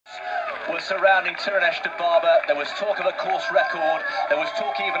were surrounding Tirunesh Dibaba. There was talk of a course record. There was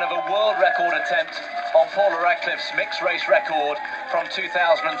talk even of a world record attempt on Paula Radcliffe's mixed race record from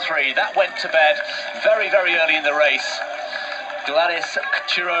 2003. That went to bed very, very early in the race. Gladys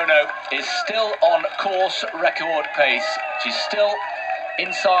Cherono is still on course record pace. She's still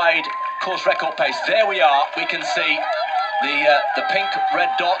inside course record pace. There we are. We can see the pink red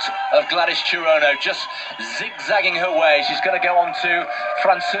dot of Gladys Cherono just zigzagging her way. She's going to go on to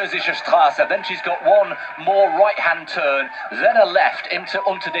Französische Straße. Then she's got one more right-hand turn, then a left into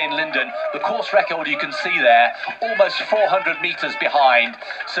Unter den Linden. The course record you can see there, almost 400 metres behind.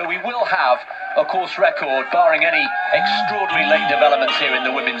 So we will have a course record, barring any extraordinary late developments here in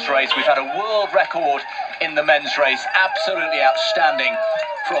the women's race. We've had a world record in the men's race, absolutely outstanding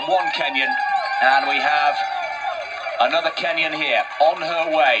from one Kenyan, and we have another Kenyan here on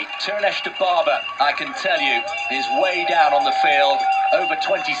her way. Tirunesh Dibaba, I can tell you, is way down on the field, over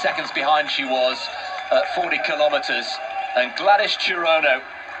 20 seconds behind she was at 40 kilometres. And Gladys Cherono,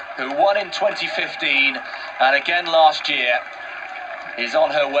 who won in 2015 and again last year, is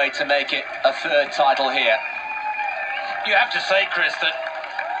on her way to make it a third title here. You have to say, Chris, that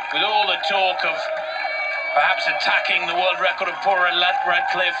with all the talk of perhaps attacking the world record of Paula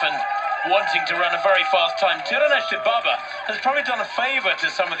Radcliffe and wanting to run a very fast time, Tirunesh Dibaba has probably done a favour to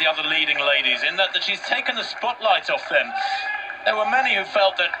some of the other leading ladies in that she's taken the spotlight off them. There were many who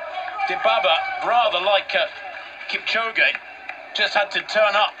felt that Dibaba, rather like Kipchoge, just had to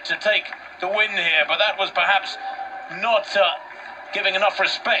turn up to take the win here, but that was perhaps not giving enough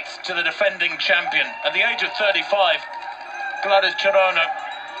respect to the defending champion. At the age of 35, Gladys Cherono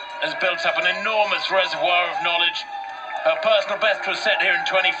has built up an enormous reservoir of knowledge. Her personal best was set here in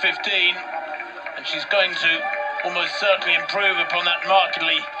 2015, and she's going to almost certainly improve upon that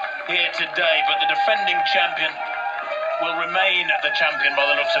markedly here today. But the defending champion will remain the champion by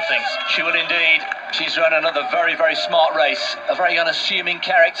the looks of things. She will indeed. She's run another very, very smart race. A very unassuming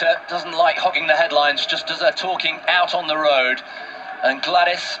character, doesn't like hogging the headlines, just does her talking out on the road. And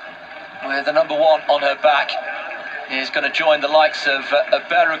Gladys, with the number one on her back, is going to join the likes of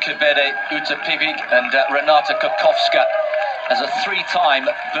Beru Kebede, Uta Pipik and Renata Kokowska as a three-time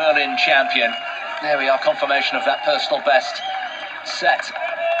Berlin champion. There we are, confirmation of that personal best set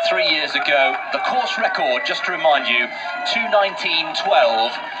 3 years ago. The course record, just to remind you,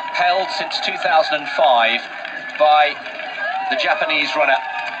 2:19.12, held since 2005 by the Japanese runner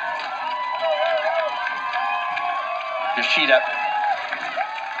Yoshida.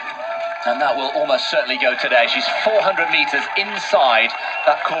 And that will almost certainly go today. She's 400 metres inside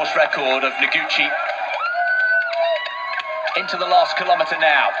that course record of Noguchi. Into the last kilometre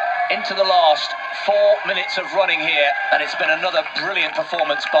now. Into the last 4 minutes of running here. And it's been another brilliant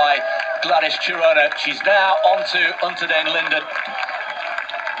performance by Gladys Cherono. She's now on to Unter den Linden.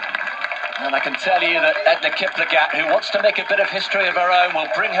 And I can tell you that Edna Kiplagat, who wants to make a bit of history of her own, will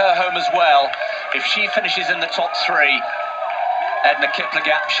bring her home as well. If she finishes in the top three, Edna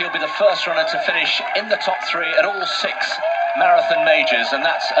Kiplagat, she'll be the first runner to finish in the top three at all 6 marathon majors, and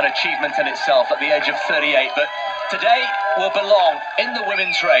that's an achievement in itself at the age of 38. But today will belong in the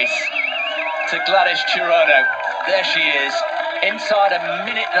women's race to Gladys Cherono. There she is, inside a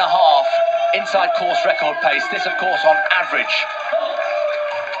minute and a half, inside course record pace. This, of course, on average.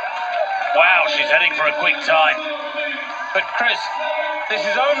 Wow, she's heading for a quick time. But Chris, this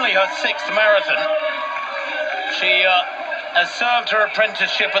is only her 6th marathon. She has served her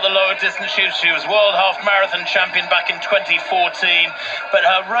apprenticeship at the lower distance. She was world half marathon champion back in 2014, but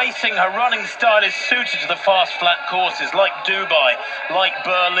her racing, her running style is suited to the fast flat courses like Dubai, like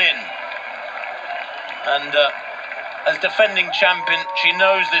Berlin. And as defending champion, she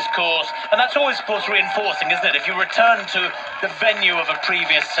knows this course, and that's always, of course, reinforcing, isn't it? If you return to the venue of a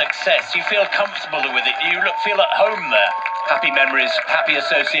previous success, you feel comfortable with it, you feel at home there. Happy memories, happy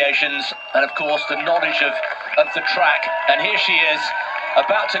associations, and of course the knowledge of the track. And here she is,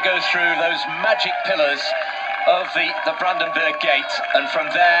 about to go through those magic pillars of the Brandenburg Gate, and from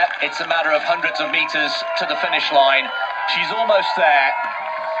there it's a matter of hundreds of metres to the finish line. She's almost there.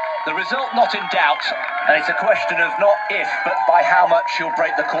 The result not in doubt, and it's a question of not if, but by how much she'll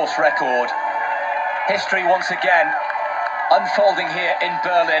break the course record. History once again unfolding here in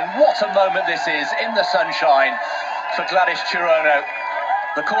Berlin. What a moment this is, in the sunshine, for Gladys Cherono.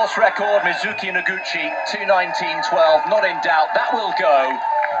 The course record, Mizuki Noguchi, 2:19.12, not in doubt. That will go.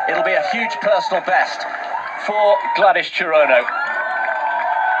 It'll be a huge personal best for Gladys Cherono.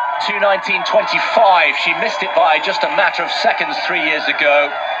 2:19.25, she missed it by just a matter of seconds 3 years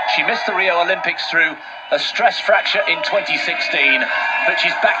ago. She missed the Rio Olympics through a stress fracture in 2016, but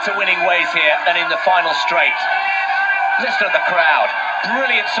she's back to winning ways here and in the final straight. Listen to the crowd.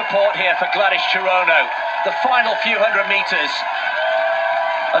 Brilliant support here for Gladys Cherono. The final few hundred metres.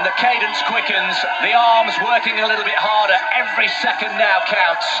 And the cadence quickens, the arms working a little bit harder. Every second now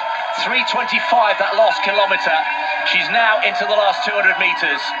counts. 3:25 that last kilometre. She's now into the last 200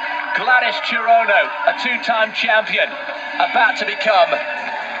 metres. Gladys Cherono, a two-time champion, about to become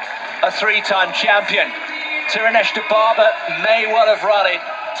a three-time champion. Tiraneshta Barber may well have rallied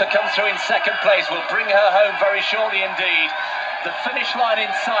to come through in second place. Will bring her home very shortly indeed. The finish line in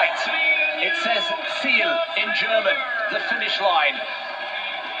sight. It says Ziel in German, the finish line.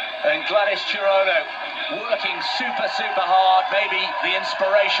 And Gladys Cherono working super hard. Maybe the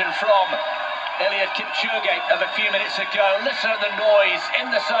inspiration from Eliud Kipchoge of a few minutes ago. Listen to the noise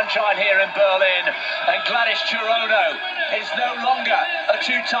in the sunshine here in Berlin. And Gladys Cherono is no longer a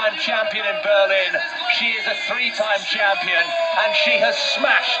two-time champion in Berlin. She is a three-time champion, and she has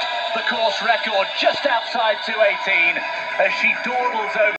smashed the course record just outside 2:18 as she dawdles over